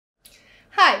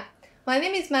Hi, my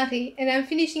name is Marie and I'm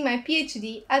finishing my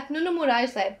PhD at Nuno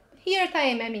Morais lab here at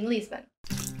IMM in Lisbon.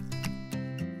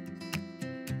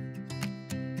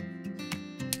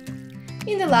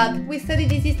 In the lab, we study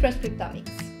disease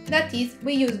transcriptomics. That is,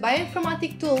 we use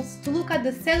bioinformatic tools to look at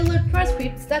the cellular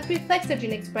transcripts that reflect their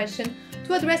gene expression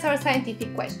to address our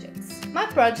scientific questions. My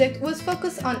project was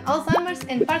focused on Alzheimer's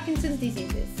and Parkinson's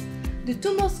diseases, the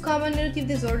two most common neurodegenerative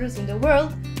disorders in the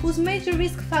world whose major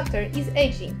risk factor is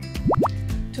aging.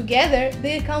 Together,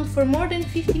 they account for more than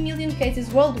 50 million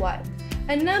cases worldwide,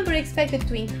 a number expected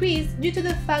to increase due to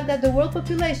the fact that the world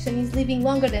population is living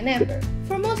longer than ever.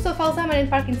 For most of Alzheimer and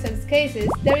Parkinson's cases,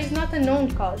 there is not a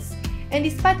known cause, and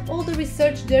despite all the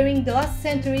research during the last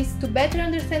centuries to better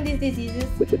understand these diseases,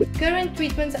 current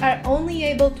treatments are only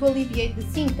able to alleviate the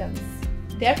symptoms.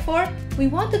 Therefore, we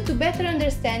wanted to better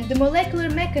understand the molecular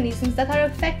mechanisms that are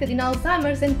affected in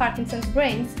Alzheimer's and Parkinson's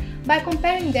brains by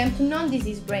comparing them to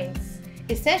non-disease brains.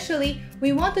 Essentially,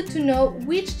 we wanted to know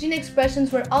which gene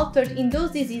expressions were altered in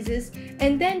those diseases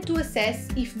and then to assess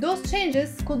if those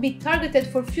changes could be targeted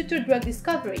for future drug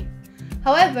discovery.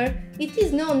 However, it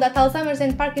is known that Alzheimer's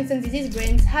and Parkinson's disease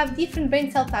brains have different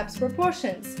brain cell types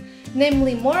proportions,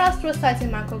 namely more astrocytes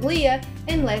and microglia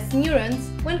and less neurons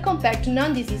when compared to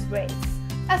non-disease brains.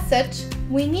 As such,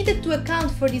 we needed to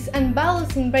account for this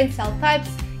unbalance in brain cell types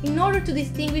in order to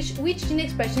distinguish which gene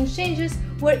expression changes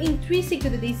were intrinsic to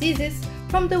the diseases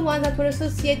from the ones that were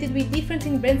associated with difference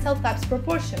in brain cell types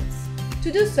proportions.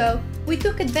 To do so, we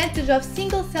took advantage of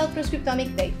single-cell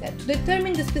transcriptomic data to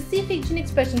determine the specific gene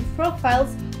expression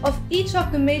profiles of each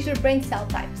of the major brain cell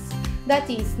types, that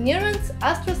is, neurons,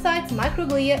 astrocytes,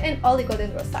 microglia, and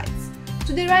oligodendrocytes,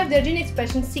 to derive their gene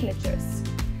expression signatures.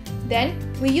 Then,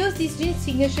 we used this gene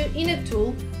signature in a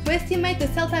tool to estimate the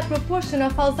cell type proportion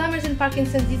of Alzheimer's and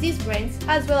Parkinson's disease brains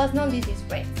as well as non-disease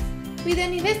brains. We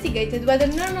then investigated whether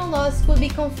neuronal loss could be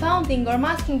confounding or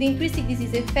masking the intrinsic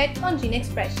disease effect on gene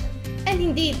expression. And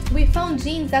indeed, we found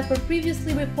genes that were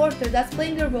previously reported as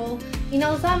playing a role in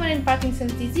Alzheimer's and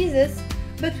Parkinson's diseases,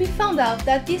 but we found out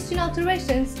that these gene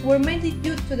alterations were mainly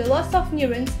due to the loss of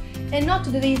neurons and not to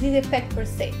the disease effect per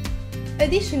se.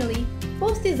 Additionally,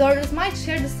 both disorders might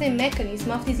share the same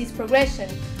mechanism of disease progression,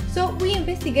 so we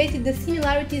investigated the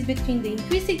similarities between the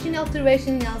intrinsic gene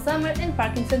alteration in Alzheimer's and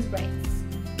Parkinson's brains.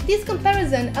 This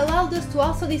comparison allowed us to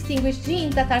also distinguish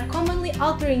genes that are commonly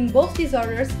altered in both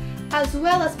disorders as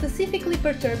well as specifically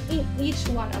perturbed in each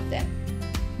one of them.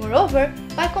 Moreover,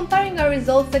 by comparing our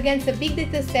results against a big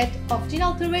data set of gene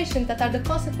alterations that are the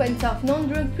consequence of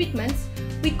non-drug treatments,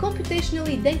 we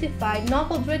computationally identified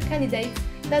novel drug candidates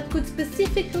that could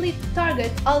specifically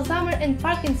target Alzheimer and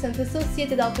Parkinson's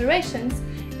associated alterations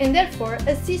and therefore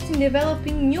assist in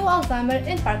developing new Alzheimer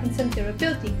and Parkinson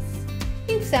therapeutics.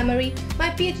 In summary, my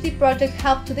PhD project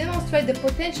helped to demonstrate the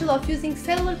potential of using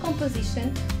cellular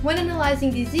composition when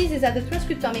analyzing diseases at the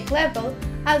transcriptomic level,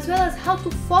 as well as how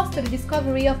to foster the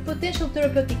discovery of potential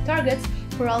therapeutic targets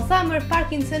for Alzheimer,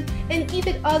 Parkinson, and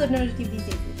even other neurodegenerative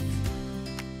diseases.